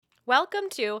Welcome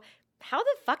to How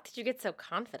the Fuck Did You Get So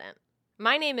Confident?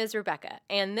 My name is Rebecca,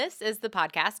 and this is the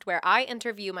podcast where I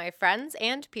interview my friends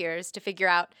and peers to figure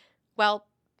out, well,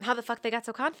 how the fuck they got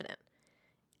so confident.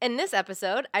 In this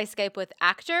episode, I Skype with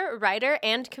actor, writer,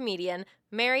 and comedian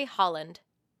Mary Holland.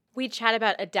 We chat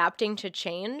about adapting to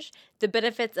change, the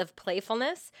benefits of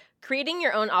playfulness, creating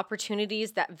your own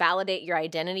opportunities that validate your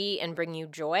identity and bring you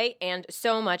joy, and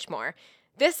so much more.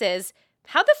 This is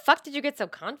How the Fuck Did You Get So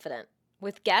Confident?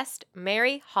 With guest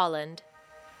Mary Holland.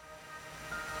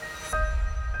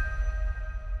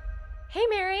 Hey,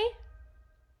 Mary.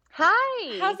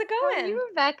 Hi. How's it going? How are you,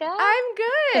 Rebecca? I'm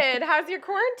good. How's your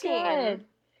quarantine? Good.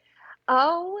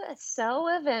 Oh, so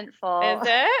eventful. Is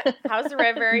it? How's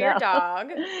River, your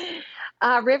dog?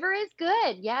 River is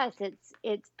good. Yes,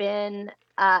 it's been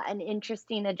an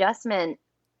interesting adjustment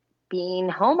being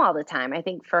home all the time. I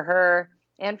think for her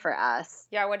and for us.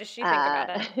 Yeah, what does she think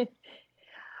about it?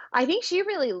 I think she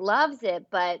really loves it,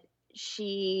 but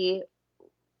she,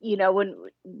 when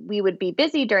we would be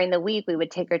busy during the week, we would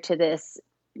take her to this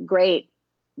great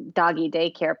doggy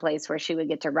daycare place where she would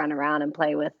get to run around and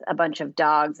play with a bunch of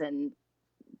dogs, and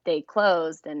they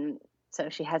closed, and so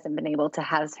she hasn't been able to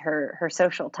have her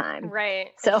social time.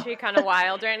 Right. So is she kind of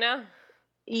wild right now?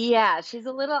 Yeah, she's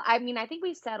a little, I think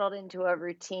we've settled into a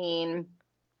routine,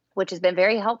 which has been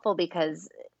very helpful because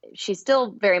she's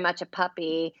still very much a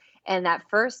puppy. And that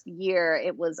first year,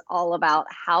 it was all about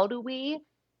how do we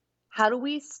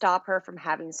stop her from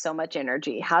having so much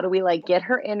energy? How do we get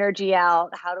her energy out?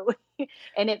 How do we?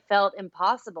 And it felt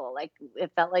impossible.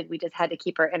 It felt like we just had to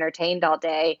keep her entertained all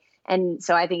day. And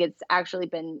so I think it's actually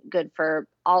been good for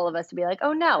all of us to be like,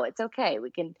 oh no, it's okay. We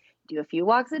can do a few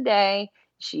walks a day.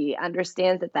 She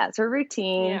understands that that's her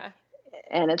routine. Yeah.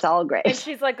 And it's all great. And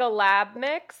she's like a lab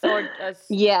mix or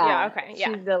yeah. Okay.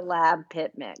 Yeah. She's a lab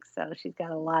pit mix. So she's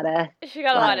got a lot of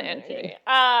energy.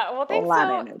 Well,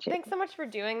 thanks so much for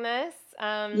doing this.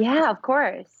 Yeah, of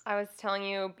course. I was telling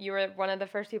you were one of the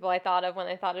first people I thought of when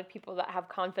I thought of people that have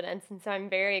confidence, and so I'm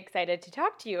very excited to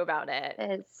talk to you about it.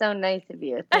 It's so nice of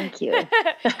you. Thank you.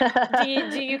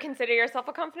 Do you consider yourself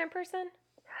a confident person?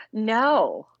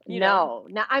 No. No.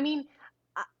 No.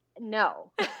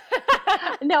 No.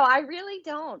 No, I really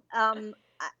don't.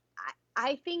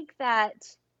 I think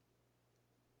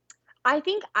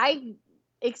I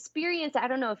experience, I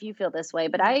don't know if you feel this way,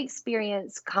 but I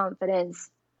experience confidence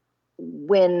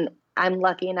when I'm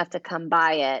lucky enough to come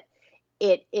by it.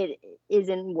 It is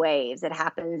in waves. It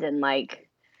happens in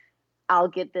I'll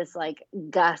get this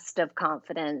gust of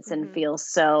confidence and feel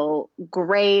so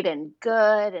great and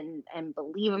good and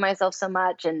believe in myself so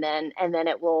much, and then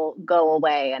it will go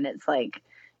away, and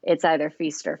it's either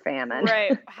feast or famine.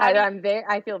 Right.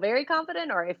 I feel very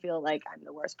confident, or I feel like I'm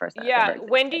the worst person. Yeah.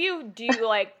 When do you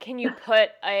can you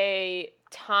put a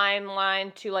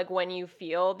timeline to when you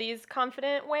feel these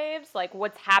confident waves?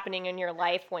 What's happening in your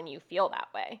life when you feel that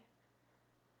way?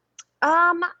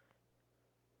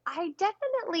 I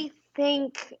definitely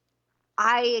think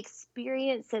I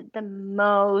experience it the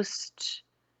most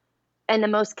and the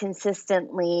most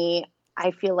consistently,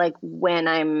 I feel like, when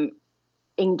I'm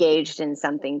engaged in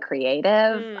something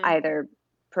creative, either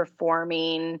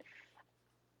performing,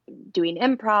 doing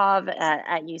improv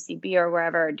at UCB or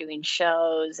wherever, or doing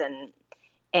shows,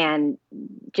 and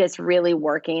just really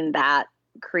working that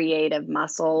creative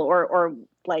muscle, or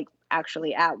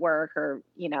actually at work, or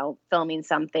filming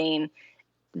something.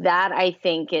 That, I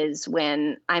think, is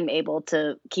when I'm able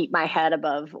to keep my head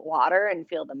above water and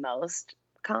feel the most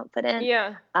confident.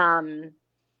 Yeah.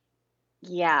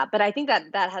 Yeah, but I think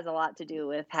that has a lot to do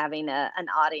with having an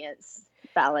audience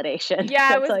validation. Yeah,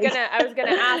 I was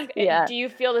gonna ask. Yeah. Do you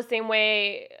feel the same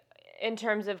way in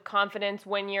terms of confidence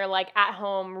when you're at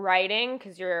home writing?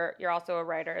 Because you're also a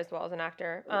writer as well as an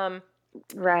actor.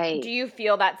 Right. Do you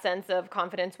feel that sense of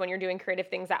confidence when you're doing creative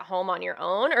things at home on your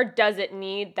own, or does it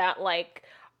need that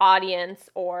audience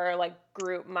or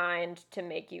group mind to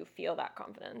make you feel that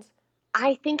confidence?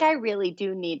 I think I really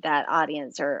do need that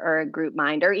audience or a group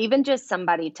mind, or even just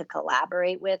somebody to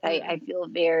collaborate with. I feel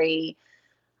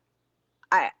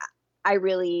I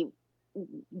really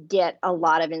get a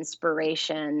lot of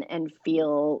inspiration and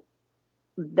feel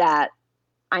that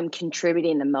I'm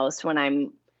contributing the most when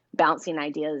I'm bouncing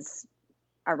ideas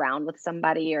around with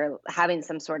somebody, or having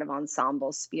some sort of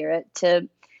ensemble spirit to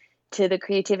the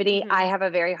creativity. I have a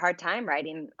very hard time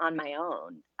writing on my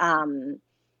own.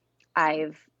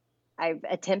 I've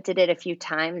attempted it a few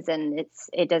times, and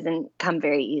it doesn't come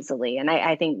very easily. And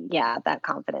I think, that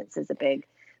confidence is a big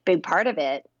part of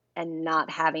it, and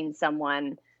not having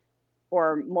someone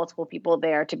or multiple people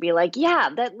there to be let's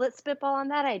spitball on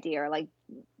that idea, or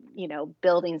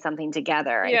building something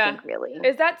together, I Yeah. think, really.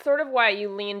 Is that sort of why you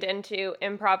leaned into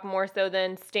improv more so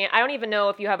than I don't even know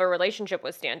if you have a relationship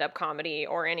with stand-up comedy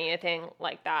or anything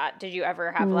like that. Did you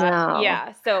ever have that? No.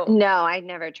 Yeah. So, No, I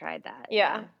never tried that.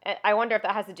 yeah. Yeah. I wonder if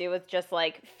that has to do with just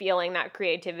like feeling that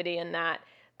creativity and that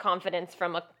confidence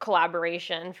from a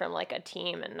collaboration from like a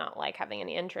team and not like having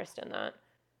any interest in that.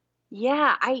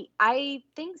 Yeah, I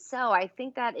think so. I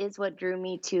think that is what drew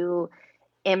me to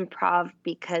improv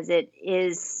because it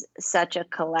is such a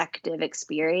collective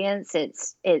experience.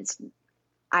 It's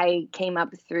I came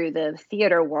up through the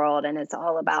theater world, and it's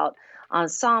all about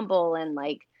ensemble and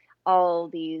like all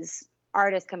these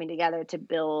artists coming together to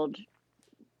build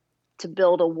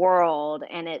a world,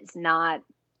 and it's not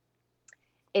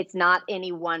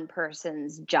any one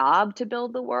person's job to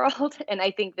build the world. And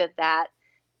I think that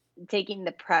taking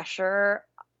the pressure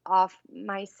off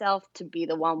myself to be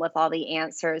the one with all the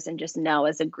answers and just know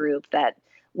as a group that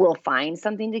we'll find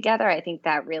something together, I think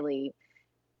that really,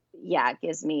 yeah,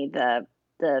 gives me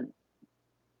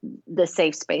the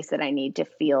safe space that I need to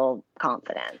feel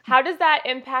confident. How does that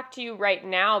impact you right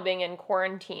now being in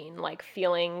quarantine, like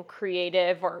feeling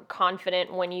creative or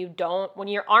confident when you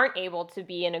aren't able to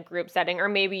be in a group setting, or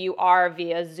maybe you are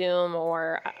via Zoom,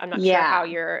 or I'm not sure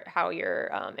Yeah, how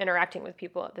you're interacting with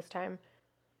people at this time.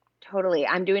 totally.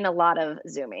 I'm doing a lot of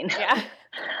zooming. Yeah.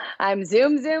 I'm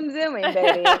zooming,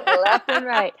 baby, left and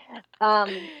right.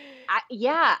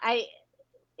 Yeah,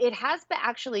 it has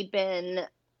actually been,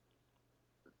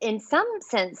 in some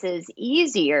senses,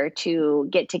 easier to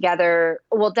get together.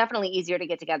 Well, definitely easier to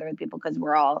get together with people because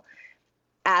we're all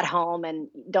at home and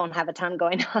don't have a ton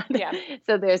going on. Yeah.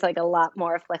 So there's like a lot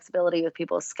more flexibility with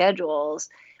people's schedules.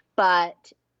 But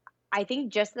I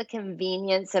think just the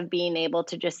convenience of being able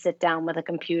to just sit down with a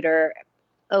computer,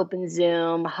 open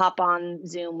Zoom, hop on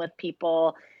Zoom with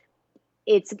people,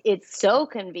 it's so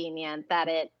convenient that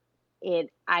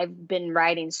I've been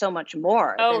writing so much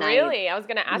more Oh, really? I was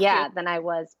gonna ask you. than I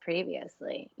was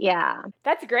previously. Yeah.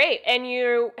 That's great. And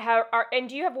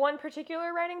do you have one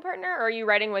particular writing partner, or are you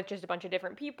writing with just a bunch of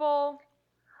different people?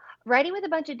 Writing with a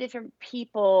bunch of different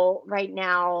people right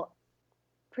now.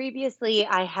 Previously,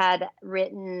 I had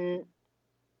written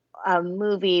a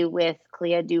movie with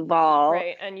Clea Duvall,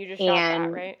 Right, and you just shot that,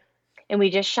 and right? we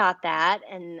just shot that,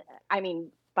 and I mean,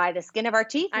 by the skin of our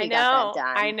teeth, I we got that know.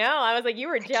 I done. know. I was like, you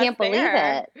were I just can't believe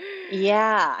there. it.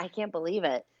 Yeah, I can't believe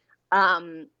it.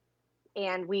 Um,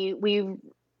 and we've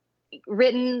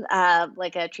written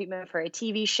like a treatment for a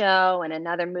TV show and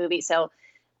another movie. So,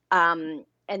 and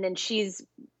then she's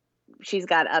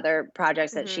got other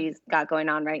projects that Mhm. she's got going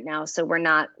on right now. So we're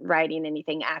not writing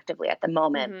anything actively at the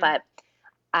moment, Mhm. but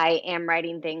I am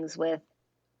writing things with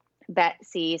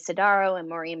Betsy Sidaro and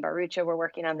Maureen Barucha. We're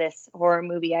working on this horror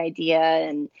movie idea,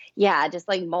 and yeah, just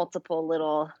like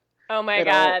multiple Oh my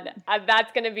little God.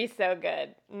 That's going to be so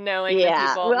good. Knowing the yeah.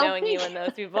 people, Well, knowing you and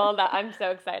those people, that I'm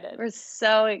so excited. we're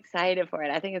so excited for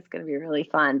it. I think it's going to be really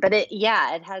fun. But it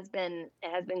has been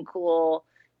cool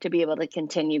to be able to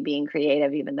continue being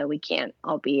creative even though we can't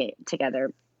all be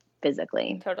together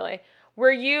physically. Totally.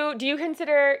 Do you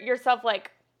consider yourself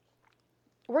like,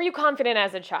 were you confident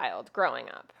as a child growing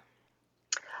up?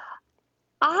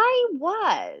 I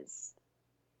was,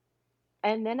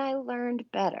 and then I learned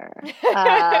better.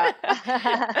 I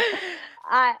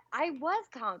was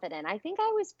confident. I think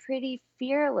I was pretty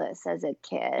fearless as a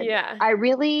kid. Yeah.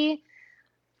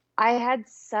 I had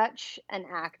such an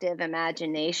active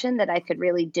imagination that I could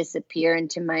really disappear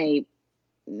into my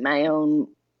own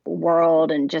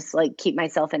world and just like keep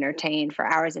myself entertained for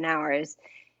hours and hours.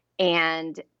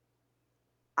 And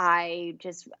I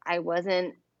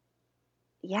wasn't,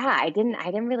 yeah, I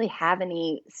didn't really have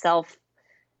any self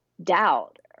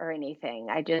doubt or anything.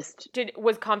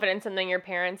 Was confidence something your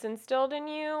parents instilled in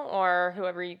you, or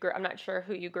whoever I'm not sure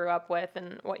who you grew up with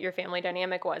and what your family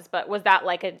dynamic was, but was that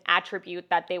like an attribute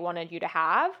that they wanted you to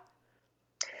have?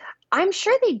 I'm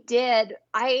sure they did.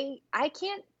 I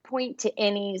can't point to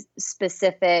any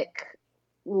specific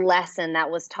lesson that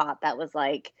was taught that was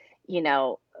like, you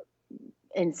know,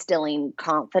 instilling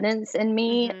confidence in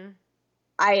me. Mhm.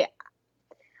 I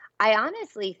I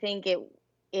honestly think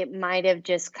it might have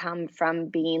just come from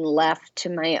being left to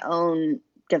my own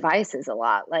devices a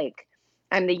lot. Like,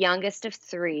 I'm the youngest of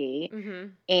three,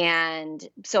 Mhm. and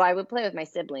so I would play with my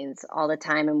siblings all the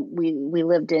time, and we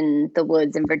lived in the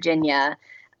woods in Virginia.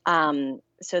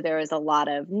 So there was a lot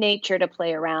of nature to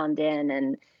play around in,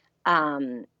 and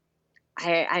um,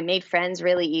 I made friends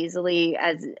really easily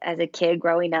as a kid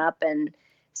growing up, and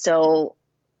so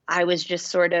I was just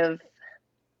sort of,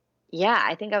 yeah,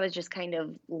 I think I was just kind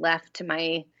of left to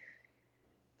my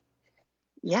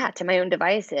own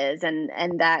devices,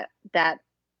 and that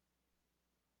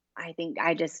I think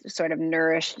I just sort of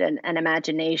nourished an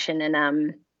imagination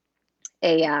and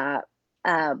a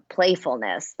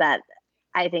playfulness that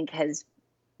I think has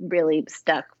really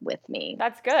stuck with me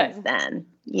That's since good. then.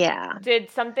 Yeah. Did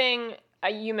something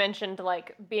you mentioned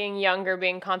like being younger,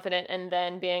 being confident, and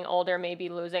then being older, maybe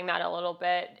losing that a little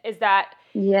bit. Is that,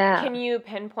 Yeah. can you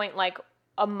pinpoint like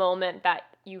a moment that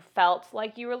you felt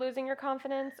like you were losing your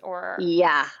confidence or?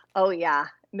 Yeah. Oh yeah.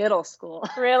 Middle school.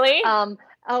 Really? um,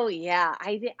 oh yeah.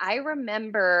 I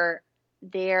remember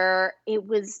there it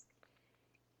was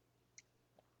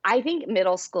I think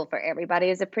middle school for everybody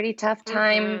is a pretty tough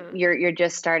time. Mm-hmm. You're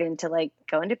just starting to like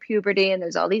go into puberty and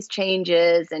there's all these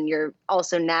changes and you're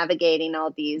also navigating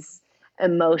all these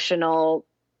emotional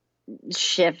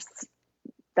shifts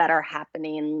that are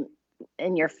happening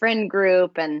in your friend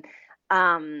group and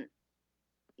um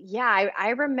yeah, I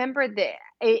remember that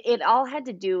it all had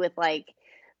to do with like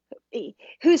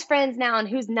who's friends now and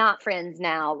who's not friends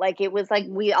now. Like it was like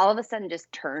we all of a sudden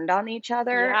just turned on each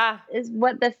other Yeah. is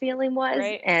what the feeling was.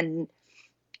 Right. And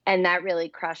that really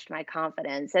crushed my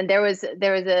confidence. And there was a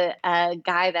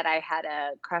guy that I had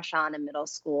a crush on in middle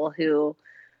school who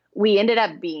we ended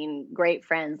up being great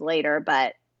friends later,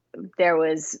 but there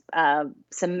was a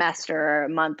semester, a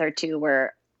month or two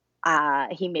where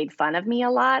he made fun of me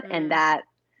a lot, and Mm. that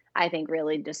I think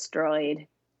really destroyed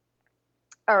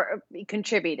or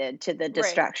contributed to the Right.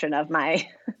 destruction of my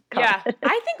Yeah, confidence.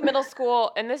 I think middle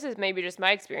school, and this is maybe just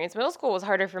my experience, middle school was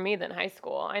harder for me than high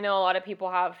school. I know a lot of people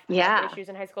have Yeah. issues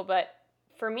in high school, but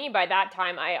for me, by that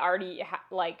time, I already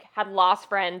had lost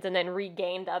friends and then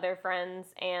regained other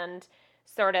friends and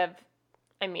sort of,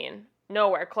 I mean,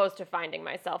 nowhere close to finding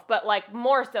myself, but like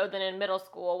more so than in middle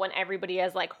school when everybody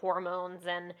has like hormones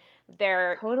and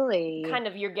they're Totally. kind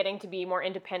of, you're getting to be more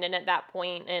independent at that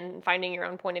point and finding your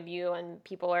own point of view, and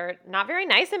people are not very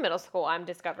nice in middle school, I'm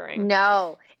discovering.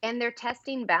 No, and they're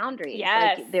testing boundaries.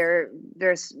 Like Yes.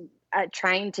 there's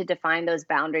trying to define those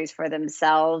boundaries for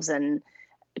themselves and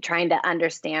trying to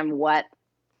understand what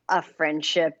a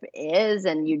friendship is,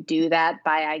 and you do that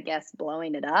by, I guess,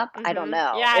 blowing it up. I don't Mhm.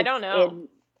 know. Yeah, I It's don't it. know.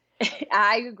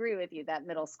 I agree with you that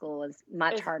middle school was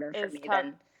much harder for Is me tough.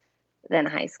 than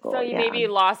high So school. you Yeah. maybe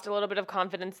lost a little bit of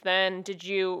confidence then. Did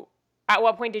you, at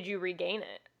what point did you regain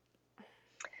it?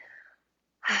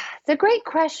 It's a great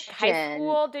High question.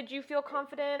 school, did you feel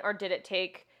confident or did it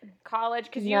take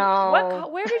college? Cuz you No.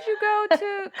 where did you go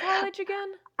to college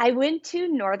again? I went to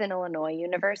Northern Illinois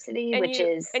University, And which you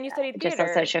is studied just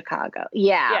outside theater. Chicago.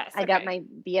 Yeah, Yes, I got okay. my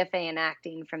BFA in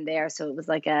acting from there, so it was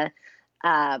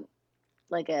uh,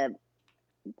 like a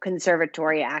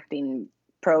conservatory acting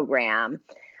program.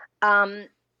 Um,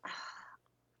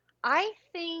 I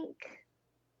think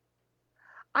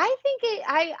I think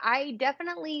I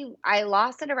definitely I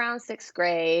lost it around sixth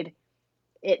grade.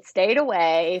 It stayed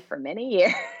away for many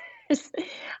years.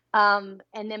 And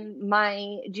then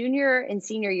my junior and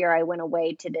senior year, I went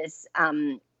away to this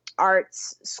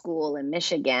arts school in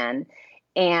Michigan,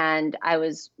 and I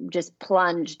was just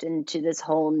plunged into this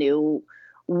whole new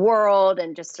world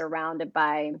and just surrounded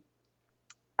by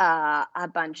a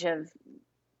bunch of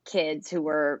kids who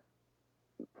were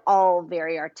all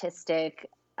very artistic,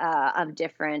 of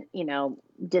different,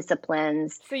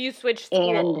 disciplines. So you switched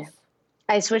And schools.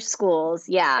 I switched schools.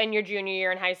 Yeah. And your junior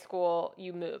year in high school,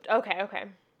 you moved. Okay, okay.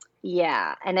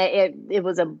 Yeah, and it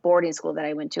was a boarding school that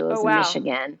I went to. It Oh was in wow.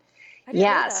 Michigan. I didn't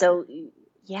know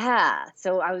Yeah, that.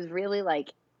 so I was really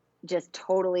like just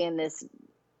totally in this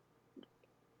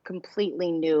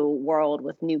completely new world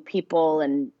with new people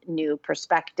and new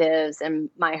perspectives,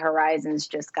 and my horizons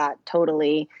just got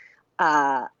totally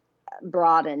uh,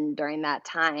 broadened during that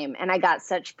time, and I got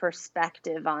such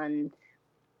perspective on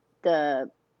the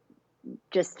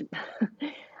just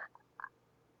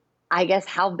I guess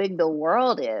how big the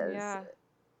world is Yeah.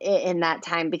 in that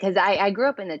time because I grew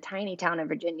up in a tiny town in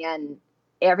Virginia and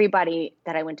everybody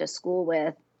that I went to school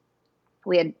with,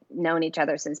 we had known each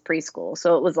other since preschool.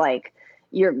 So it was like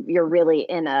you're really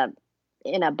in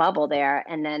a bubble there.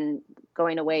 And then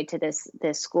going away to this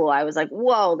school, I was like,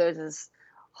 whoa, there's this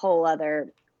whole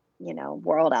other,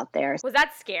 world out there. Was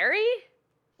that scary?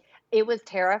 It was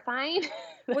terrifying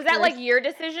the Was that like first. your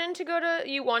decision to go to,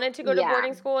 you wanted to go to Yeah.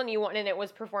 boarding school and and it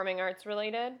was performing arts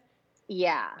related?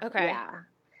 Yeah. Okay. Yeah.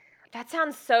 That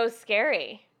sounds so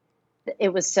scary. It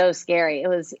was so scary.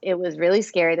 It was really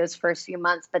scary those first few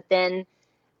months, but then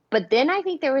I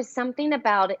think there was something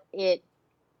about it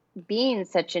being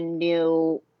such a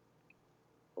new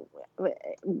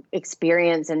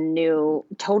experience and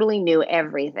totally new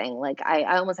everything. Like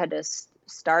I almost had to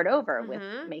start over with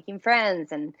Mhm. making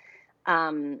friends and,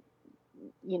 um,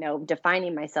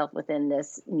 defining myself within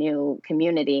this new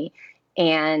community.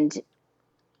 And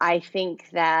I think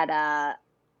that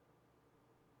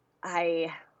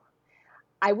I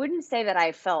I wouldn't say that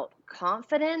I felt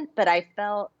confident, but I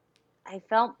felt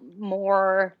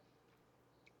more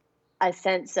a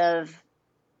sense of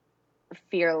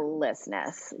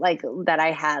fearlessness like that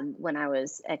I had when I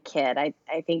was a kid. I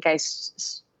think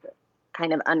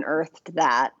kind of unearthed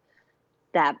that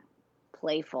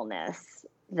playfulness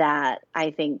that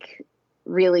I think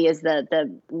really is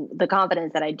the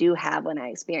confidence that I do have when I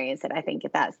experience it. I think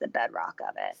that's the bedrock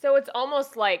of it. So it's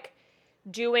almost like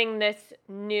doing this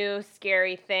new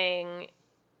scary thing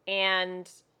and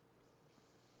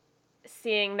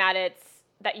seeing that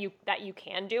you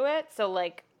can do it. So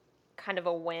like kind of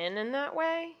a win in that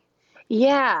way.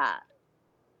 Yeah.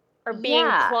 Or being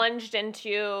Yeah. plunged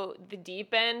into the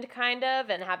deep end kind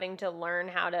of and having to learn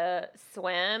how to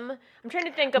swim. I'm trying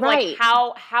to think of like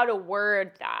Right. how to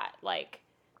word that. Like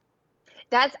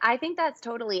I think that's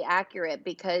totally accurate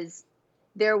because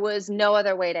there was no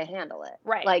other way to handle it.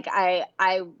 right. Like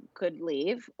I could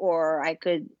leave or I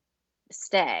could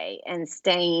stay, and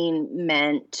staying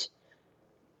meant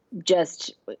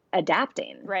just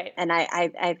adapting. Right. And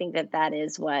I think that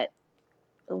is what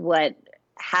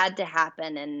had to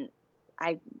happen, and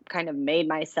I kind of made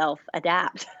myself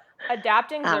adapt.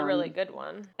 Adapting's a really good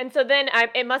one. And so then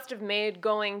it must have made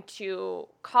going to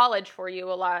college for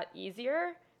you a lot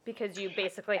easier because you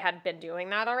basically had been doing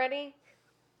that already.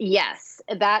 Yes,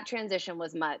 that transition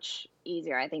was much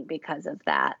easier, I think, because of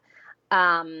that.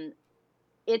 Um,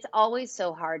 it's always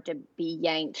so hard to be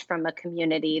yanked from a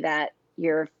community that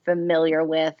you're familiar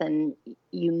with and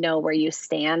you know where you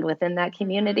stand within that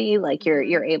community. Like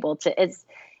you're able to, it's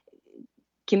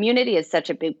community is such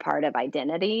a big part of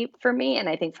identity for me, and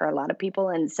I think for a lot of people.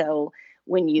 And so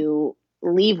when you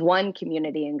leave one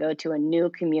community and go to a new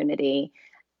community,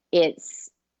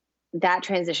 it's that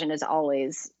transition is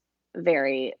always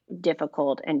very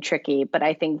difficult and tricky. But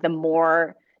I think the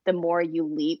more you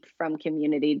leap from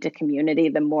community to community,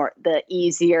 the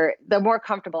easier, the more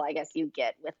comfortable I guess you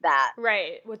get with that.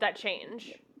 Right, with that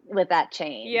change.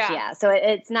 Yeah. So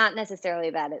it's not necessarily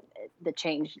that the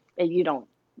change, you don't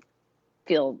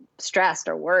feel stressed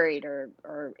or worried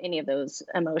or any of those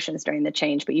emotions during the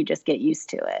change, but you just get used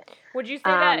to it. Would you say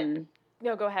that?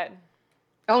 No, go ahead.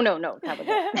 Oh, no, that was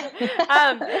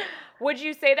it. Would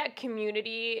you say that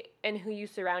community and who you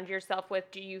surround yourself with,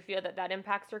 do you feel that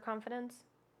impacts your confidence?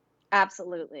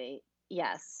 Absolutely.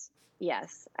 Yes.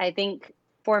 I think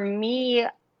for me,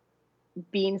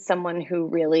 being someone who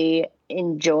really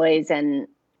enjoys and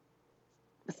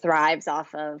thrives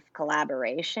off of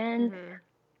collaboration,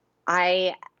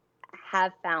 I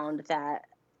have found that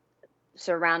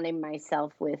surrounding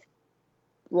myself with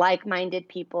like-minded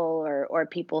people or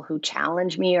people who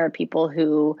challenge me or people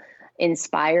who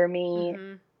inspire me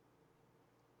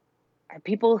or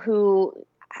people who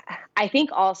I think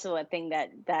also a thing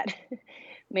that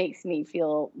makes me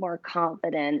feel more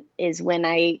confident is when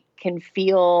I can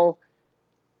feel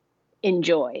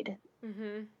enjoyed.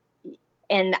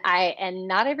 And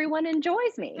not everyone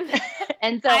enjoys me.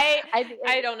 And so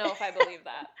I don't know if I believe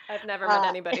that. I've never met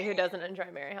anybody who doesn't enjoy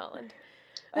Mary Holland.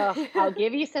 I'll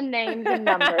give you some names and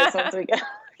numbers once we get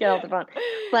off the phone.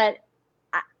 But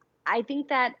I think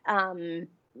that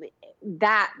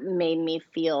that made me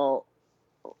feel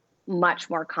much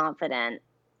more confident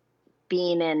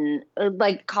being in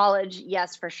like college.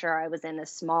 Yes, for sure. I was in a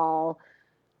small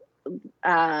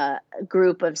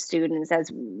group of students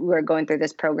as we were going through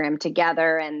this program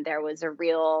together. And it was a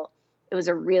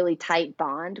really tight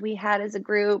bond we had as a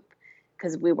group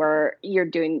because you're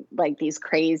doing like these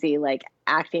crazy like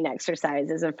acting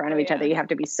exercises in front of each other. You have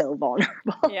to be so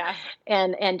vulnerable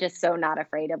and just so not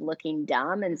afraid of looking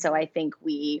dumb. And so I think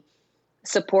we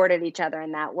supported each other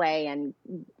in that way and,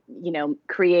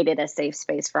 created a safe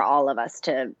space for all of us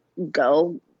to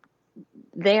go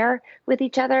there with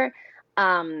each other.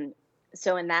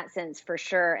 So in that sense, for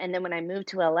sure. And then when I moved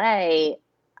to LA,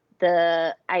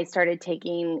 I started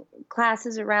taking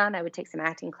classes around. I would take some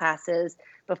acting classes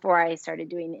before I started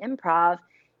doing improv.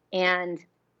 And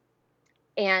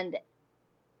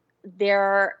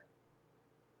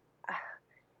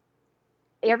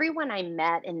everyone I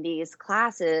met in these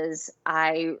classes,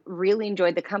 I really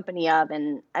enjoyed the company of,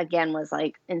 and again, was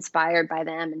like inspired by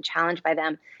them and challenged by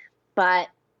them. But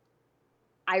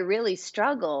I really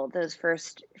struggled those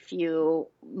first few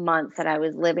months that I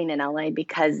was living in LA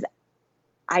because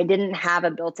I didn't have a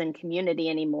built-in community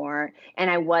anymore. And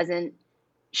I wasn't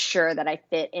sure that I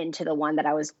fit into the one that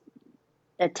I was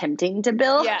attempting to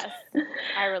build. Yes.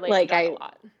 I relate to that a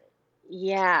lot.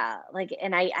 Yeah.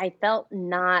 And I felt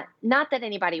not that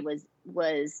anybody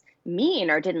was mean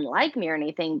or didn't like me or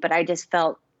anything, but I just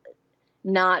felt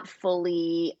not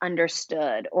fully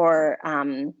understood or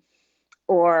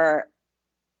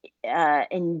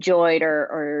enjoyed,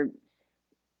 or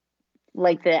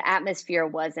like the atmosphere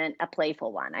wasn't a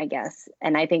playful one, I guess.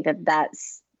 And I think that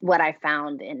that's what I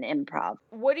found in improv.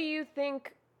 What do you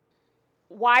think?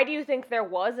 Why do you think there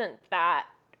wasn't that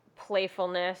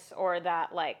playfulness or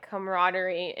that like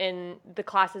camaraderie in the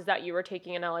classes that you were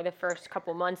taking in LA the first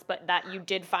couple months, but that you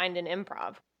did find in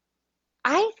improv?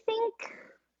 I think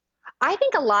I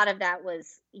think a lot of that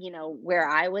was, where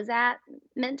I was at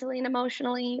mentally and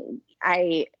emotionally.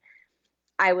 I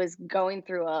I was going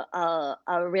through a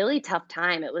really tough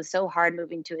time. It was so hard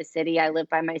moving to a city. I lived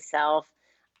by myself.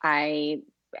 I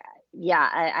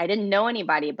Yeah, I didn't know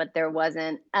anybody, but there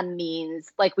wasn't a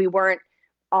means, like we weren't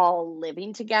all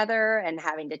living together and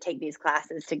having to take these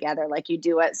classes together like you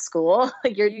do at school.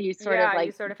 Like you sort of You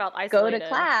like sort of felt go to isolated.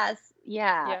 class.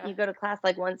 Yeah, Yeah. you go to class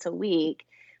like once a week.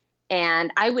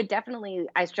 And I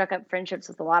struck up friendships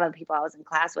with a lot of the people I was in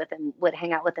class with and would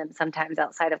hang out with them sometimes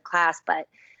outside of class. But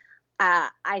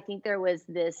I think there was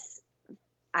this,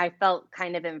 I felt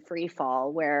kind of in free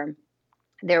fall where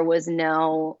there was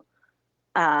no,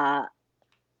 uh,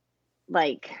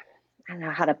 like, I don't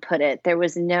know how to put it. There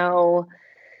was no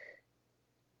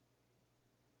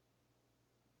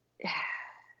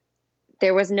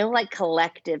like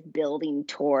collective building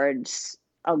towards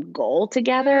a goal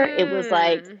together. It was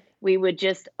like Mm. we would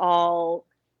just all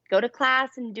go to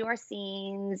class and do our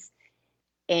scenes.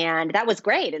 And that was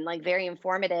great and like very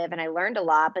informative. And I learned a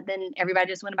lot, but then everybody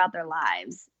just went about their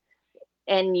lives.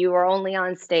 And you were only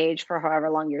on stage for however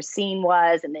long your scene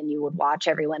was. And then you would watch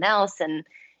everyone else. And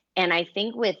I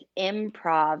think with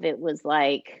improv, it was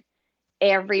like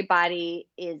everybody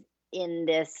is in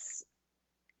this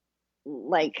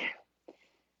like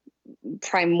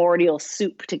primordial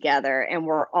soup together, and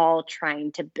we're all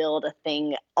trying to build a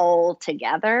thing all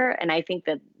together. And I think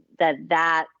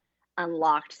that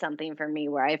unlocked something for me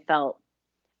where I felt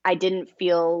I didn't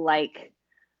feel like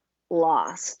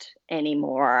lost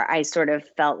anymore. I sort of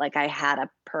felt like I had a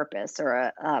purpose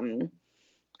or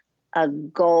a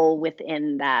goal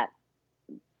within that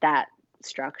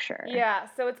structure. Yeah,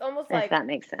 so it's almost If like, that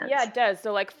makes sense. yeah, it does.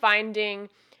 So like finding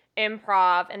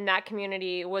improv and that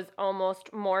community was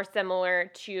almost more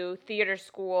similar to theater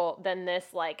school than this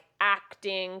like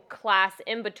acting class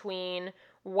in between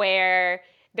where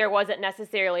there wasn't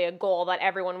necessarily a goal that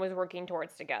everyone was working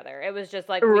towards together. It was just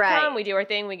like we come, Right. we do our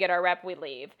thing, we get our rep, we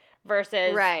leave.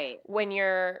 Versus Right. when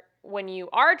you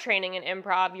are training in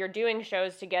improv, you're doing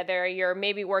shows together, you're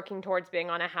maybe working towards being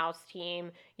on a house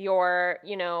team, you're,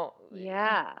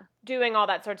 Yeah. doing all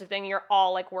that sorts of thing, you're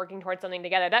all like working towards something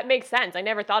together. That makes sense. I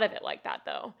never thought of it like that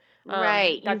though.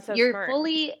 Right. That's so You're smart.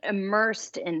 fully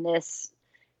immersed in this.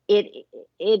 It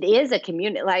is a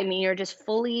community. I mean, you're just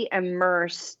fully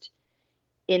immersed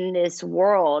in this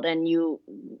world, and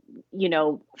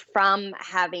from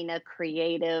having a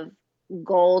creative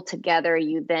goal together,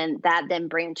 that then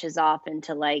branches off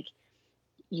into like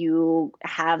you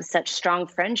have such strong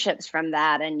friendships from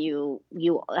that, and you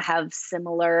have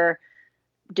similar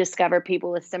discover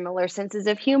people with similar senses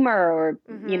of humor, or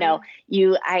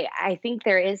Mm-hmm. I think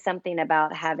there is something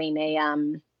about having a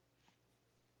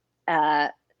uh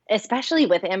especially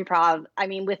with improv. I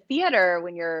mean, with theater,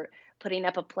 when you're putting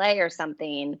up a play or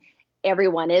something,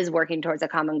 everyone is working towards a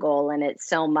common goal, and it's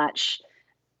so much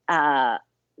uh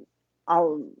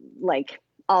all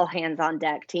all hands on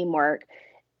deck teamwork.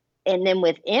 And then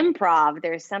with improv,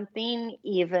 there's something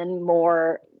even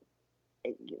more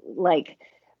like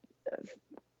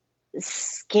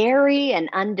scary and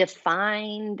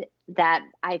undefined that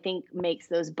I think makes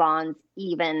those bonds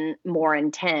even more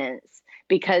intense,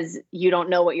 because you don't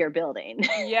know what you're building.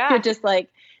 You're Yeah. just like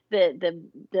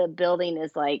the building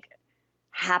is like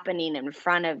happening in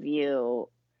front of you,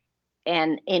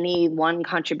 and any one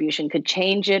contribution could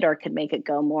change it or could make it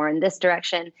go more in this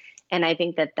direction. And I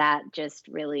think that just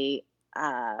really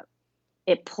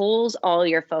it pulls all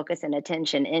your focus and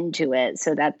attention into it,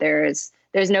 so that there's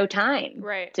no time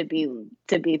Right. to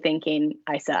be thinking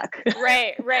I suck.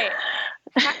 Right. Right.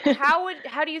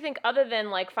 How do you think, other than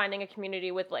like finding a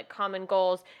community with like common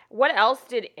goals, what else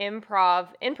did improv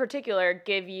in particular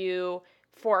give you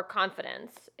for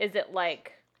confidence? Is it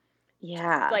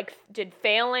Yeah. did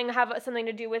failing have something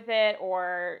to do with it,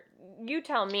 or you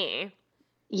tell me?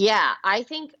 Yeah, I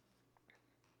think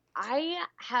I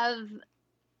have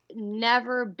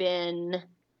never been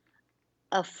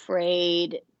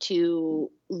afraid to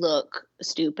look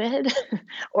stupid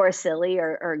or silly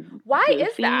or Why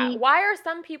is that? goofy. Why are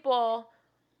some people,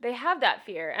 they have that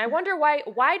fear? And I wonder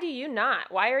why do you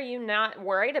not? Why are you not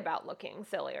worried about looking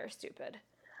silly or stupid?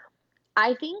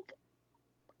 I think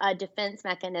a defense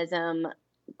mechanism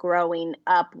growing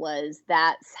up was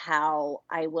that's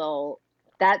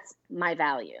my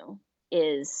value,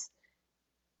 is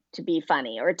to be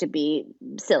funny or to be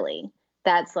silly.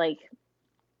 That's like,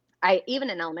 I even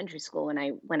in elementary school, when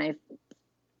I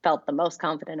felt the most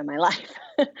confident in my life,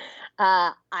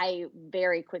 I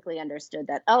very quickly understood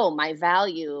that, oh, my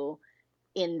value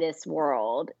in this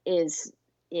world is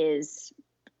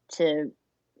to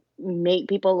make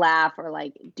people laugh, or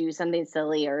like do something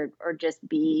silly, or just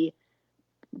be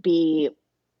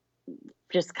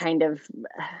just kind of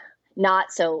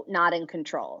not in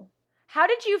control. How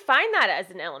did you find that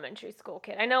as an elementary school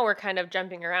kid? I know we're kind of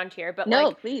jumping around here, but No,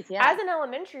 like please, yeah. as an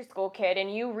elementary school kid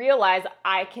and you realize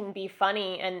I can be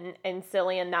funny and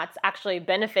silly and that's actually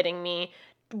benefiting me,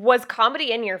 was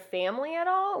comedy in your family at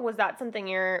all? Was that something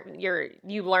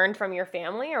you learned from your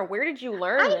family, or where did you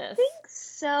learn I this? think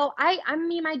so. I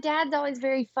mean, my dad's always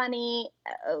very funny,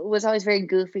 was always very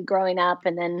goofy growing up,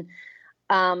 and then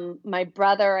my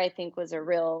brother, I think, was a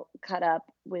real cut up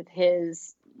with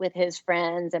his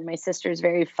friends, and my sister's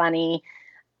very funny.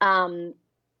 Um,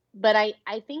 but I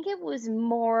think it was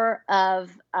more of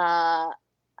I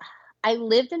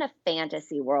lived in a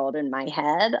fantasy world in my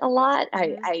head a lot.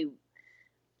 Mhm. I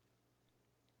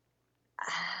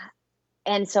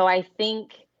and so I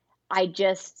think I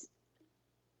just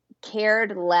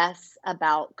cared less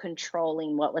about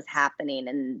controlling what was happening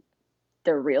in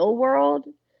the real world,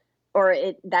 or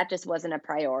that just wasn't a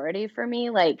priority for me.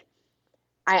 Like,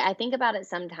 I think about it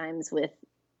sometimes with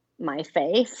my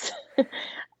face.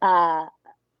 uh,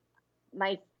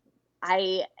 my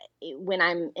I When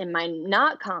I'm in my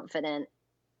not confident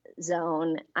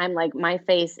zone, I'm like, my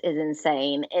face is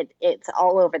insane. It's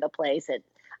all over the place.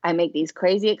 I make these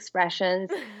crazy expressions.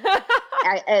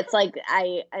 It's like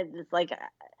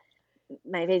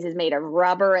my face is made of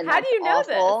rubber, and How do that's you know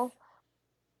this? awful.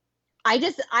 I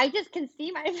just can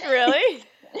see my face. Really?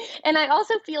 And I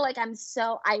also feel like I'm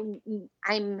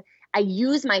I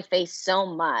use my face so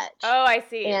much, Oh, I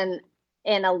see. and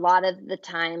a lot of the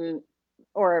time,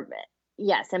 or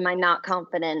yes, in my not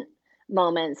confident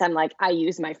moments, I'm like, I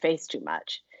use my face too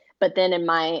much. But then in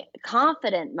my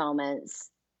confident moments,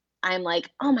 I'm like,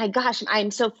 oh my gosh,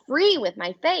 I'm so free with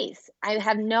my face. I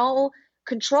have no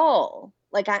control.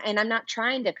 And I'm not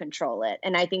trying to control it.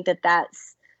 And I think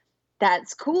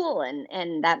that's cool,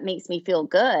 and that makes me feel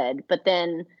good. But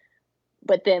then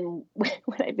when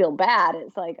I feel bad,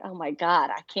 it's like, oh my God,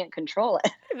 I can't control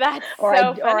it. That's or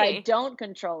so I funny. don't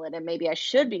control it, and maybe I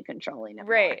should be controlling it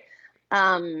more. Right.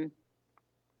 Um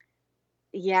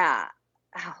yeah.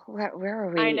 Oh, where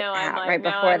were I we know. I'm at like, right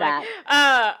now before I'm like,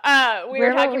 that? we were Where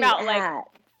were talking we about like at?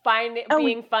 Oh,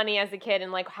 being funny as a kid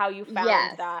and like how you found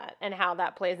yes. that and how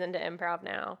that plays into improv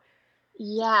now.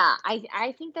 Yeah,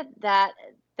 I think that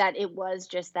it was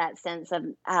just that sense of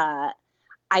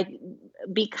I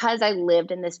because I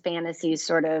lived in this fantasy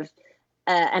sort of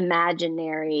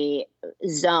imaginary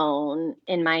zone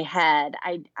in my head.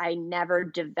 I never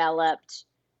developed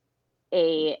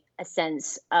a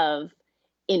sense of,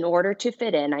 in order to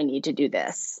fit in, I need to do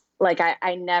this. Like,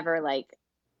 I never like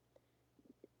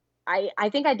I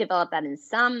think I developed that in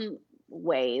some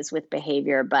ways with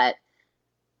behavior, but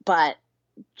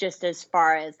just as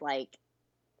far as like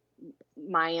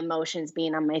my emotions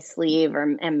being on my sleeve,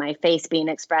 and my face being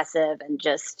expressive, and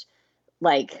just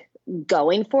like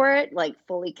going for it, like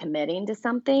fully committing to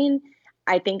something.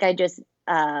 I think I just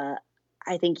I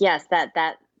think, yes, that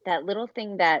little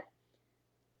thing, that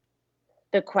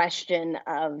the question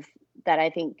of that I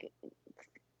think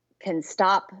can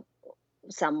stop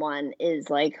someone is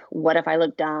like, what if I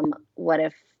look dumb? What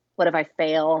if I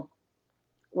fail?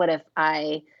 What if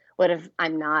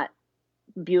I'm not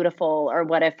beautiful? Or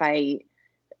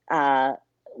uh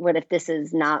what if this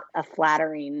is not a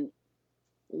flattering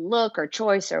look or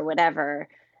choice or whatever?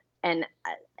 And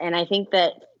I think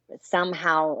that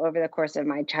somehow over the course of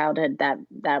my childhood,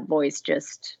 that voice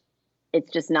just,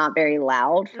 it's just not very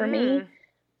loud for me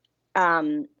Mm.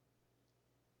 um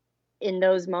in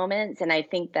those moments. And I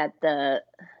think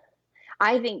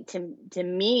to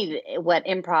me, what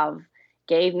improv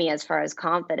gave me as far as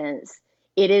confidence,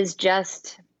 it is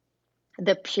just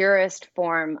the purest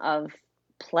form of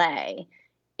play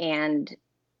and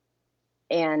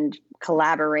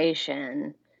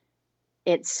collaboration.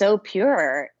 It's so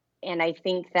pure. And I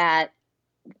think that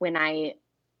when I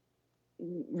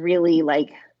really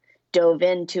like dove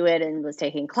into it and was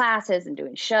taking classes and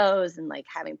doing shows and like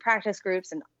having practice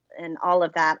groups and all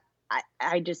of that,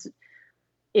 I just,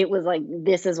 it was like,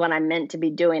 this is what I'm meant to be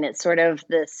doing. It's sort of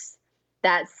this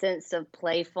that sense of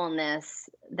playfulness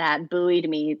that buoyed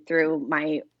me through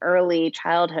my early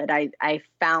childhood, I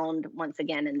found once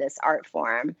again in this art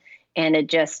form. And in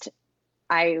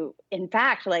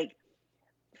fact, like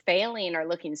failing or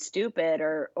looking stupid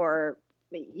or,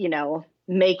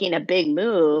 making a big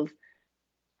move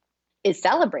is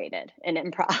celebrated in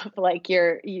improv. Like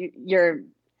you're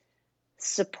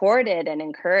supported and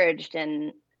encouraged,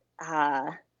 and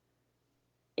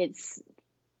it's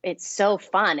so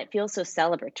fun. It feels so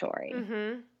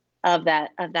celebratory of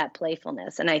that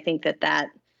playfulness. And I think that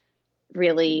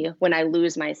really, when I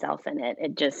lose myself in it,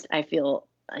 I feel,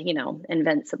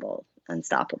 invincible,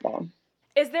 unstoppable.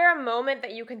 Is there a moment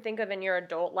that you can think of in your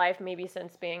adult life, maybe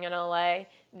since being in LA,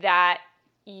 that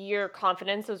your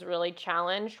confidence was really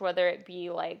challenged, whether it be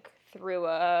like through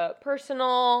a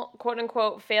personal quote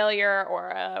unquote failure or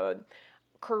a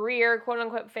career quote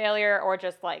unquote failure, or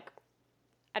just like,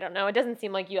 I don't know, it doesn't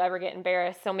seem like you ever get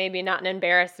embarrassed, so maybe not an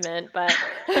embarrassment, but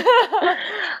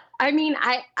I mean,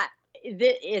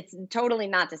 it's totally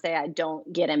not to say I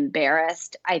don't get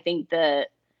embarrassed. I think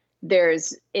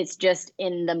it's just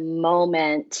in the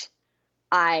moment,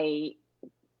 I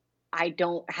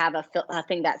don't have a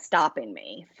thing that's stopping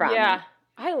me from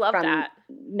I love that,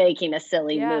 making a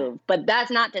silly move. But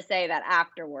that's not to say that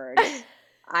afterwards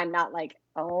I'm not like,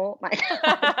 oh my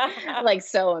God, like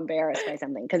so embarrassed by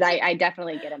something, because I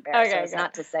definitely get embarrassed. Okay, so it's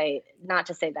not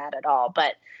to say that at all.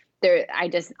 But I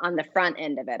just, on the front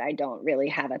end of it, I don't really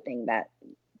have a thing that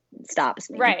stops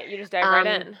me. Right, you just dive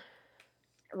right in.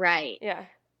 Right. Yeah.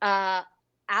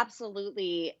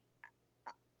 Absolutely.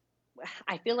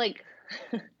 I feel like,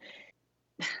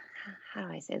 how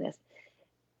do I say this?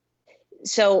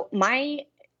 So my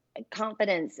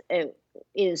confidence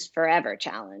is forever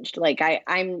challenged. Like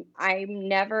I'm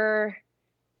never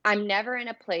in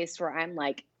a place where I'm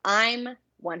like, I'm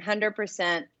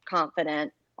 100%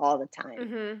 confident all the time.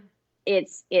 Mm-hmm.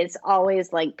 It's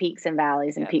always like peaks and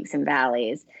valleys and peaks and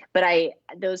valleys. But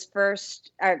those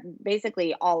first,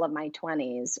 basically all of my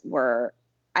 20s were,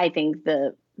 I think,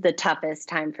 the toughest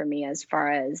time for me as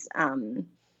far as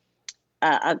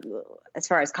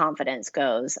confidence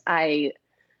goes.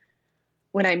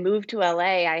 When I moved to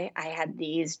LA, I had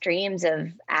these dreams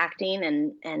of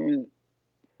acting and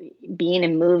being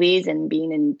in movies and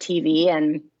being in TV.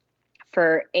 And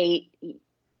for 8+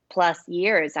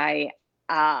 years, I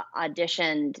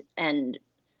auditioned, and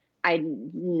I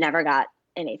never got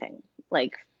anything,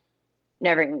 like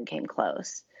never even came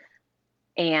close.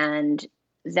 And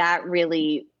that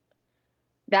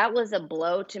was a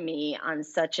blow to me on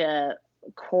such a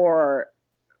core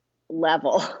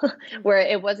level where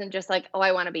it wasn't just like, oh,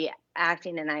 I want to be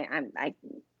acting and I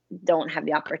don't have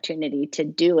the opportunity to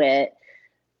do it.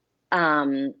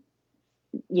 That's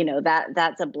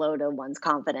a blow to one's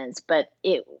confidence. But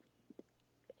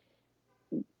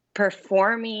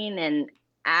performing and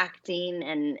acting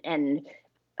and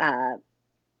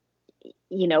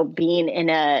being in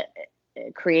a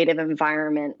creative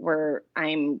environment where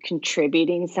I'm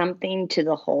contributing something to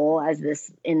the whole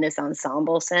in this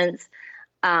ensemble sense,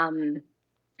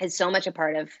 is so much a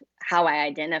part of how I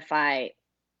identify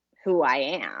who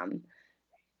I am.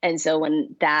 And so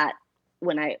when that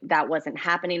wasn't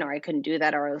happening, or I couldn't do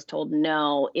that, or I was told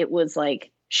no, it was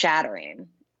like shattering.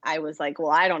 I was like,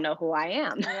 well, I don't know who I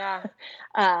am. Yeah.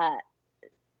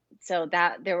 So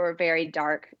that there were very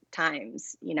dark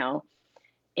times,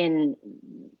 in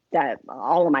that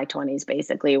all of my 20s,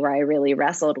 basically, where I really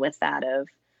wrestled with that of,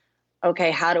 okay,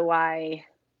 how do I,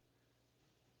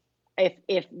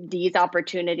 if these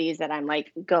opportunities that I'm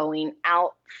like going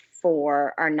out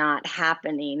for are not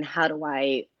happening, how do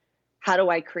I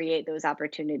create those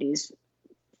opportunities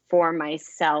for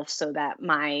myself so that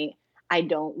I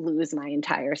don't lose my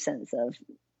entire sense of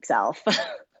self.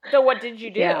 So what did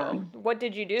you do? Yeah. What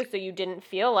did you do so you didn't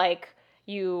feel like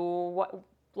you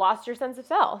lost your sense of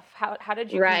self? How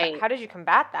did you how did you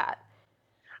combat that?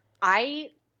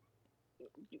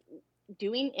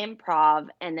 Doing improv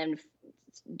and then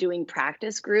doing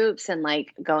practice groups and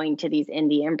like going to these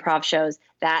indie improv shows,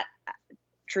 that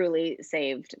truly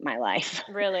saved my life.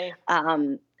 Really?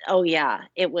 Oh yeah,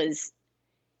 it was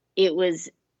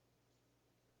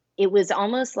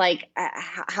almost like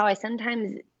how I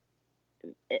sometimes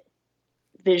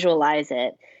visualize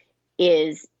it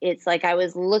is, it's like I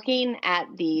was looking at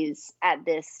this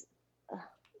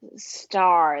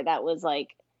star that was like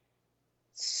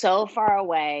so far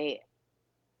away,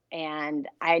 and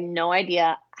I had no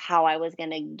idea how I was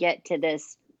going to get to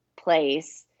this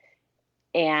place.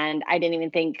 And I didn't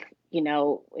even think,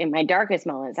 in my darkest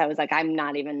moments, I was like, I'm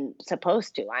not even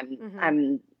supposed to.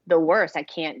 I'm the worst. I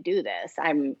can't do this.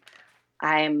 I'm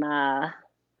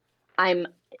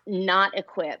not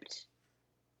equipped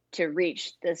to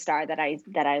reach the star that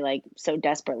I like so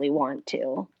desperately want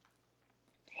to.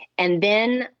 And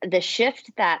then the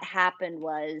shift that happened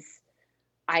was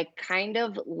I kind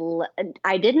of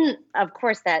I didn't, of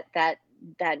course, that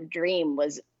dream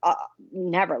was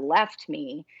never left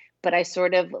me, but I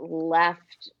sort of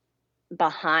left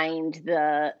behind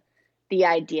the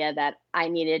idea that I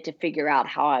needed to figure out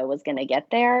how I was going to get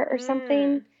there or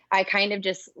something. I kind of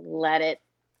just let it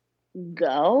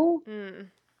go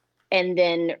and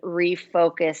then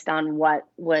refocused on what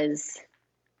was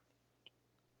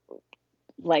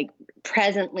like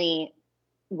presently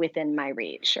within my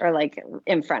reach or like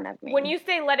in front of me. When you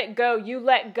say let it go, you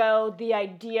let go the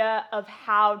idea of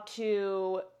how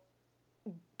to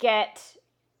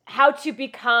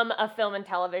become a film and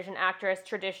television actress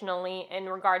traditionally in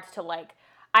regards to like,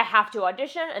 I have to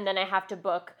audition and then I have to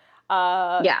book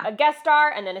a guest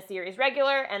star and then a series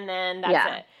regular and then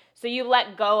that's it. So you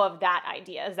let go of that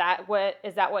idea. Is that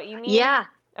what you mean? Yeah.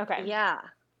 Okay. Yeah.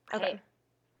 Okay.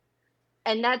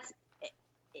 And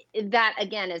that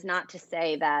again is not to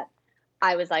say that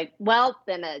I was like, well,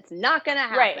 then it's not going to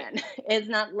happen. Right. It's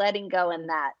not letting go in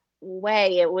that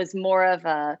way. It was more of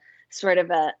a sort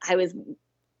of I was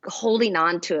holding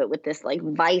on to it with this like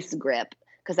vice grip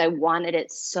because I wanted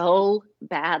it so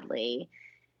badly.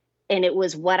 And it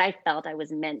was what I felt I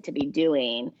was meant to be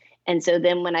doing. And so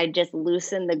then when I just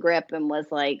loosened the grip and was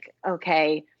like,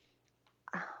 okay,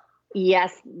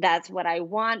 yes, that's what I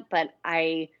want, but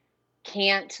I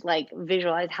can't like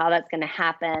visualize how that's going to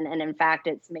happen. And in fact,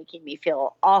 it's making me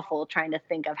feel awful trying to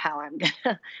think of how I'm going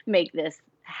to make this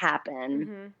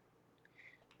happen.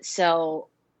 So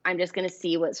I'm just going to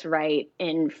see what's right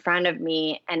in front of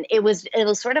me. And it was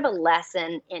sort of a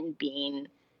lesson in being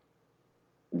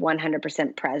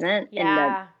 100% present in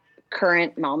the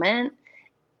current moment,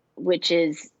 which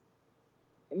is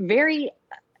very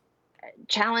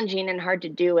challenging and hard to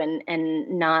do and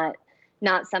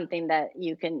not something that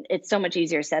you can, it's so much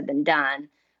easier said than done.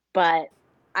 But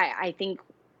I think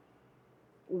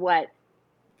what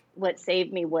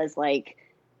saved me was like,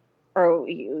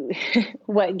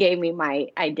 what gave me my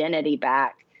identity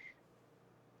back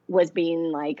was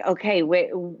being like, okay,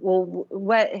 where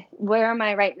am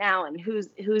I right now? And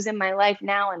who's in my life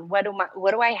now? And what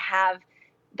do I have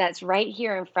that's right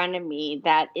here in front of me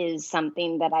that is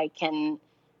something that I can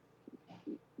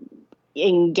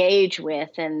engage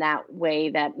with in that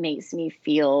way that makes me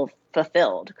feel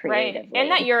fulfilled creatively. Right.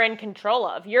 And that you're in control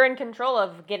of. You're in control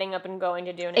of getting up and going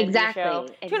to do an indie show.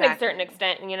 To a certain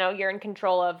extent, you're in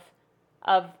control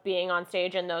of being on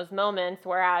stage in those moments,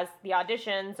 whereas the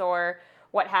auditions or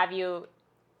what have you,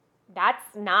 that's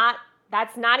not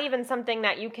even something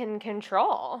that you can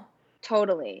control.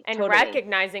 Totally. And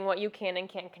recognizing what you can and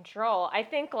can't control. I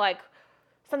think like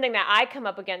something that I come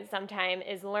up against sometime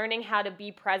is learning how to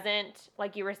be present,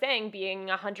 like you were saying, being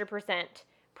 100%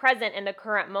 present in the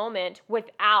current moment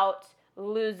without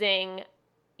losing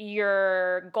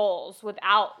your goals,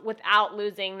 without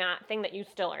losing that thing that you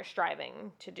still are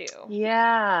striving to do.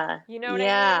 Yeah. You know what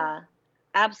I mean?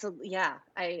 Absolutely. Yeah.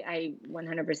 I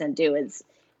 100% do.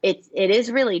 It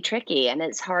is really tricky and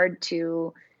it's hard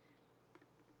to,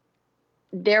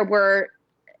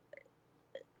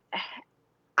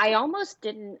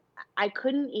 I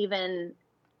couldn't even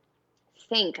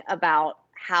think about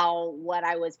how what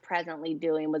I was presently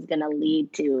doing was going to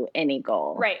lead to any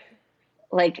goal. Right.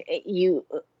 Like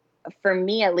for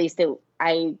me, at least,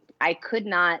 I could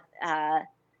not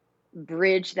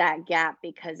bridge that gap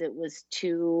because it was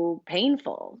too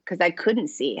painful because I couldn't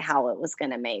see how it was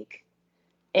going to make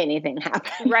anything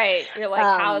happen. Right. You're like,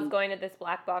 how is going to this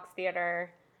black box theater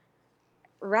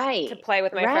to play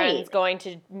with my friends going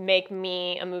to make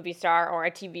me a movie star or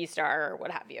a TV star or what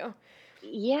have you?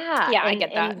 Yeah. Yeah, I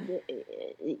get that.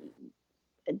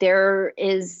 There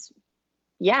is,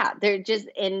 they're just,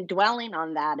 and dwelling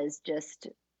on that is just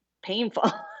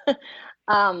painful.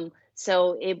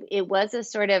 So it was a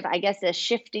sort of, I guess, a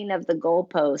shifting of the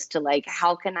goalpost to like,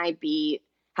 how can I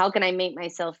make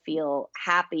myself feel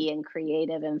happy and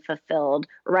creative and fulfilled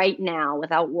right now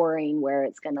without worrying where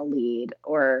it's going to lead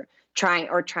or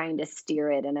trying to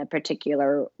steer it in a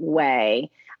particular way.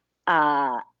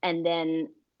 And then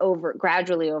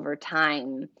gradually over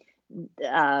time,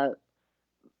 the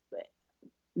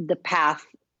path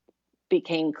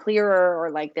became clearer,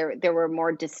 or like there were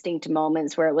more distinct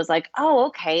moments where it was like, oh,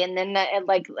 okay. And then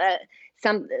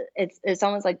it's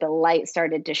almost like the light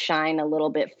started to shine a little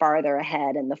bit farther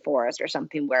ahead in the forest or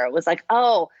something, where it was like,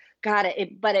 oh, got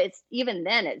it. But it's even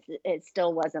then it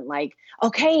still wasn't like,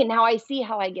 okay, now I see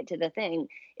how I get to the thing.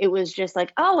 It was just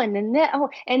like, oh, and then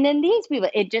and then these people,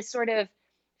 it just sort of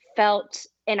felt,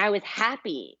 I was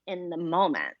happy in the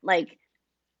moment. Like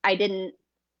I didn't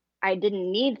I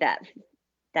didn't need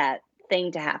that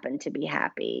thing to happen to be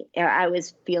happy. I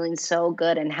was feeling so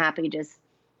good and happy just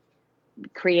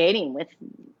creating with,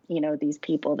 these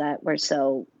people that were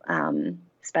so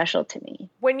special to me.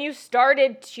 When you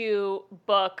started to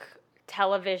book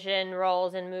television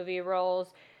roles and movie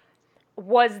roles,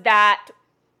 was that,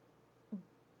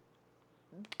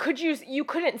 you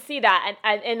couldn't see that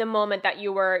in the moment that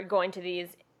you were doing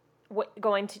these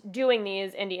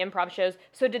indie improv shows.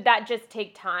 So did that just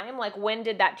take time? Like, when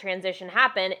did that transition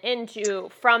happen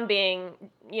from being,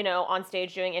 on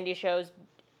stage doing indie shows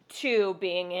to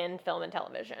being in film and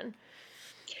television?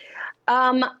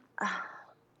 Um,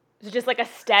 Was it just like a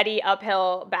steady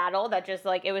uphill battle that just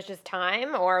like, it was just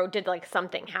time, or did like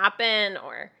something happen,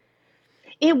 or?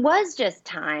 it was just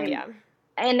time. Yeah.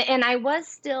 And I was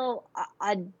still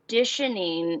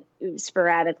auditioning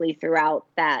sporadically throughout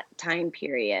that time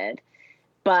period,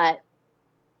 but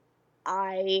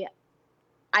I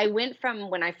went from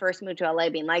when I first moved to LA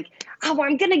being like, oh,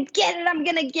 I'm gonna get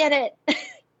it,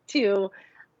 to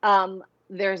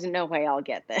there's no way I'll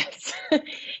get this.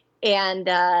 And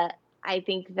I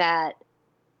think that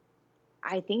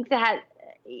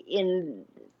in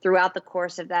throughout the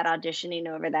course of that auditioning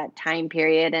over that time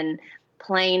period and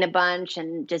playing a bunch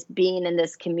and just being in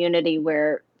this community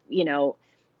where,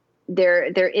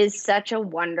 there is such a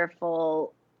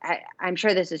wonderful, I'm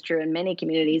sure this is true in many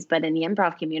communities, but in the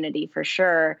improv community for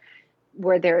sure,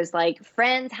 where there's like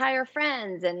friends hire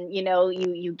friends, and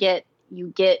you get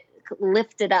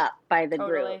lifted up by the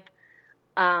Totally.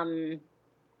 group.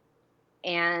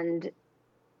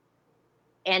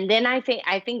 And then I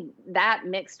think that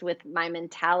mixed with my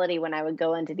mentality when I would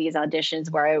go into these auditions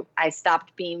where I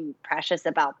stopped being precious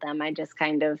about them. I just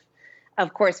kind of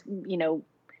course,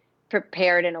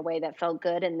 prepared in a way that felt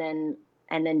good, and then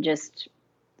just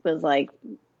was like,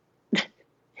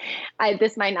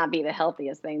 this might not be the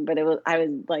healthiest thing, but I was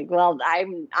like, well,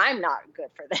 I'm not good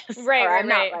for this. Right, or I'm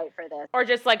right. not right for this. Or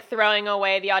just like throwing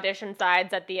away the audition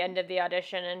sides at the end of the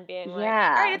audition and being like, all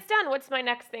right, it's done. What's my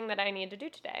next thing that I need to do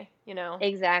today?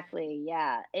 Exactly.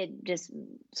 Yeah. It just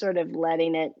sort of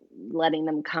letting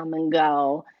them come and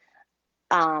go.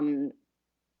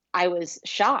 I was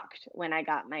shocked when I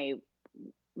got my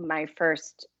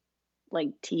first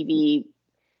like TV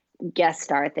guest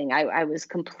star thing. I was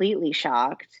completely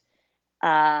shocked.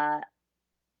 And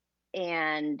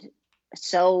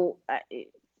so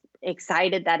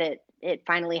excited that it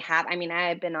finally happened. I mean, I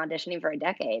had been auditioning for a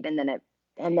decade, and then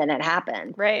it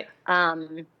happened. Right.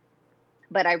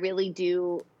 But I really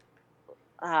do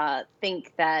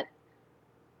think that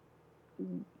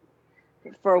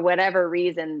for whatever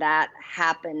reason that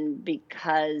happened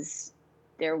because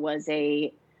there was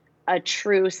a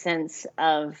true sense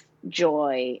of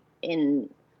joy in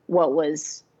what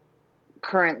was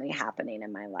currently happening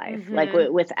in my life, Mm-hmm. like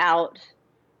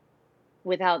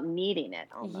without needing it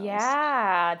almost.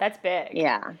 Yeah, that's big.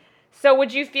 Yeah. So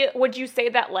would you say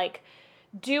that like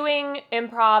doing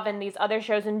improv and these other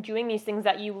shows and doing these things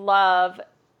that you love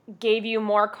gave you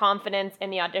more confidence in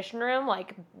the audition room,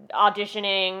 like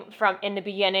auditioning from in the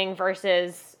beginning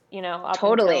versus, up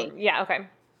Totally. until, yeah, okay.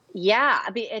 Yeah,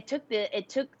 I mean, it took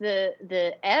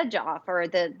the edge off, or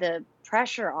the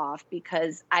pressure off,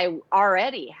 because I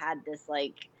already had this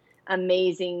like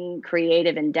amazing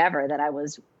creative endeavor that I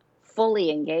was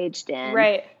fully engaged in,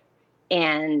 right,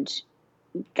 and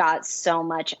got so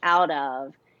much out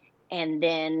of, and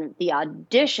then the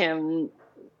audition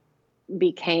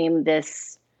became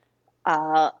this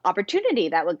opportunity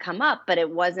that would come up, but it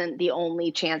wasn't the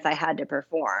only chance I had to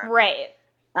perform. right.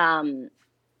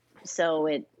 So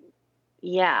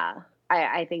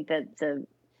I think that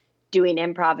doing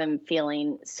improv and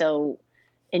feeling so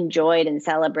enjoyed and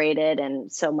celebrated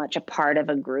and so much a part of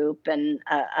a group and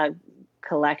a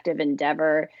collective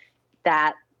endeavor,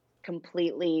 that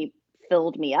completely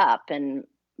filled me up and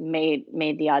made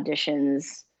the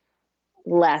auditions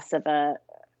less of a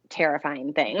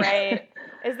terrifying thing. Right.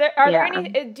 Are there any,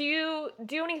 do you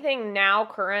do anything now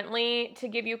currently to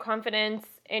give you confidence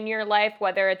in your life,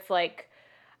 whether it's like,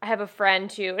 I have a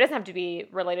friend who, it doesn't have to be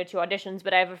related to auditions,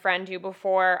 but I have a friend who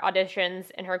before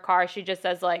auditions in her car, she just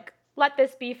says like, let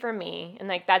this be for me. And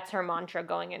like, that's her mantra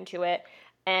going into it.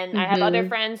 And I have other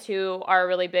friends who are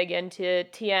really big into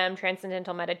TM,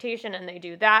 transcendental meditation, and they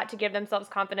do that to give themselves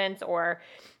confidence. Or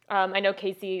I know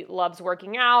Casey loves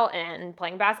working out and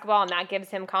playing basketball, and that gives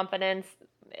him confidence.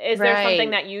 Is there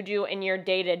something that you do in your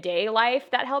day-to-day life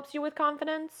that helps you with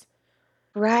confidence?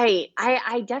 Right.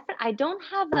 I definitely, I don't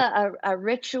have a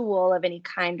ritual of any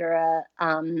kind or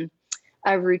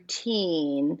a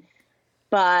routine,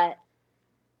 but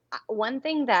one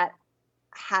thing that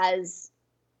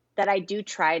I do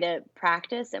try to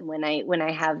practice, and when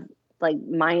I have like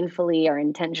mindfully or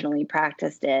intentionally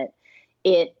practiced it,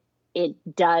 it it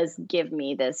does give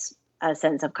me this a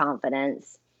sense of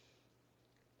confidence,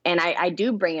 and I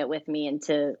do bring it with me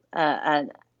into an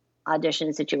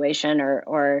audition situation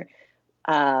or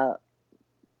uh,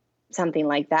 something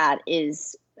like that.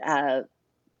 Is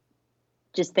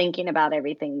just thinking about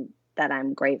everything that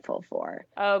I'm grateful for.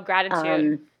 Oh,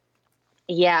 gratitude.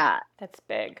 Yeah, That's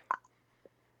big.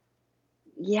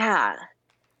 yeah.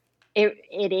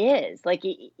 It is like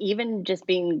even just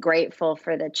being grateful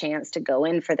for the chance to go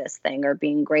in for this thing, or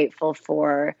being grateful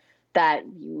for that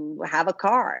you have a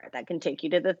car that can take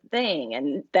you to the thing,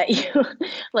 and that you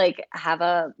like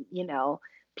have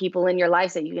people in your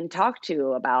life that you can talk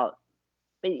to about.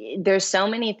 There's so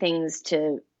many things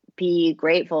to be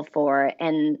grateful for,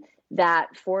 and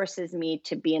that forces me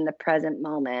to be in the present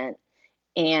moment.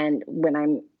 And when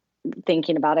I'm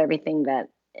thinking about everything that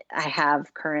I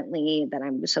have currently that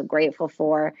I'm so grateful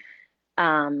for,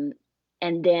 um,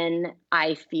 and then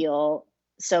I feel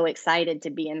so excited to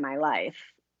be in my life,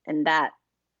 and that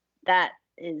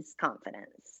is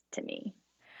confidence to me.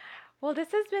 Well,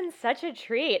 this has been such a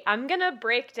treat. I'm going to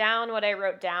break down what I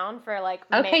wrote down for like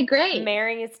Okay, great.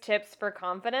 Mary's tips for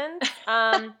confidence.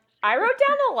 I wrote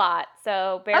down a lot,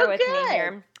 so bear Oh, with me good.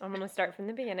 here. I'm going to start from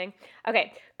the beginning.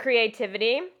 Okay,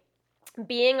 creativity,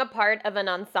 being a part of an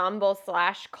ensemble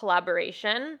 /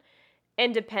 collaboration,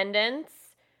 independence,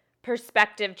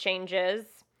 perspective changes,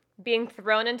 being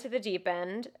thrown into the deep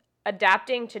end,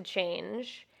 adapting to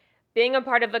change, being a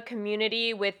part of a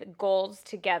community with goals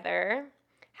together,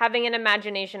 having an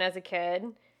imagination as a kid,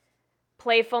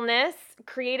 playfulness,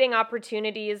 creating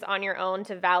opportunities on your own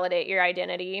to validate your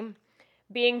identity,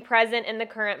 being present in the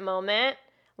current moment,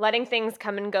 letting things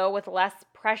come and go with less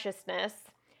preciousness,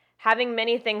 having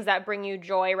many things that bring you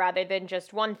joy rather than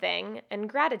just one thing, and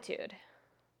gratitude.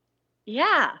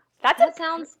 Yeah, That's that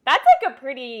sounds. a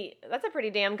pretty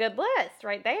damn good list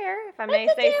right there, if I That's may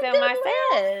a say so damn good myself.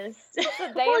 list. That's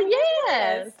a Well, damn good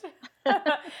yes. list.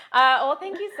 Well,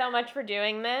 thank you so much for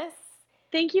doing this.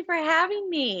 Thank you for having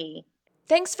me.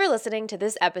 Thanks for listening to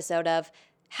this episode of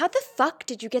How the Fuck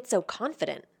Did You Get So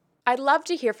Confident? I'd love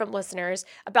to hear from listeners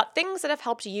about things that have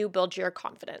helped you build your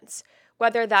confidence.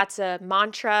 Whether that's a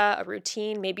mantra, a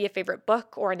routine, maybe a favorite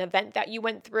book, or an event that you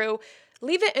went through,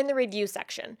 leave it in the review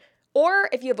section. Or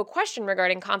if you have a question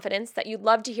regarding confidence that you'd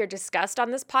love to hear discussed on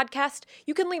this podcast,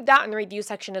 you can leave that in the review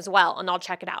section as well, and I'll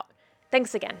check it out.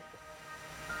 Thanks again.